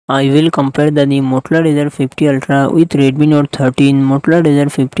I will compare the Motorola Razr 50 Ultra with Redmi Note 13. Motorola Razr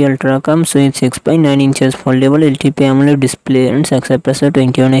 50 Ultra comes with 6.9 inches foldable LTP AMOLED display and success ratio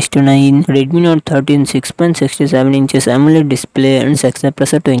 21:9. Redmi Note 13 6.67 inches AMOLED display and success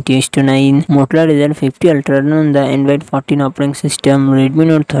ratio 20:9. Motorola Razr 50 Ultra run on the Android 14 operating system. Redmi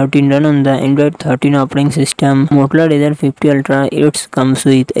Note 13 run on the Android 13 operating system. Motorola Razr 50 Ultra it comes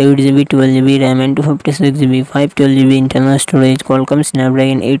with 8GB, 12GB RAM and 256GB, 512GB internal storage. Qualcomm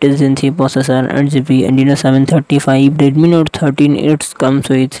Snapdragon 8 Gen 3 processor, 8GB Adreno 735. Redmi Note 13 it comes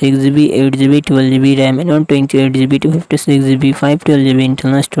with 6GB, 8GB, 12GB RAM and 128GB, 256GB, 512GB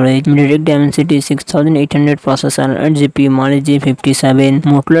internal storage. Direct Dimensity 6800 processor, 8GB Mali G57.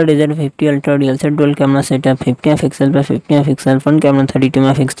 Motorola Razr 50 Ultra dual set dual camera setup, 50MP plus 50MP, front camera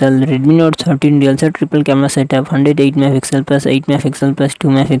 32MP. Redmi Note 13 dual set triple camera setup, 108MP plus 8MP plus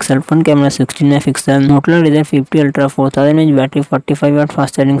 2MP, front camera 16MP. Motorola Razr 50 Ultra 4000mAh battery, 45W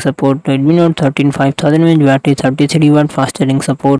fast charging support. Redmi Note 13 5000mAh battery, 33W fast charging support.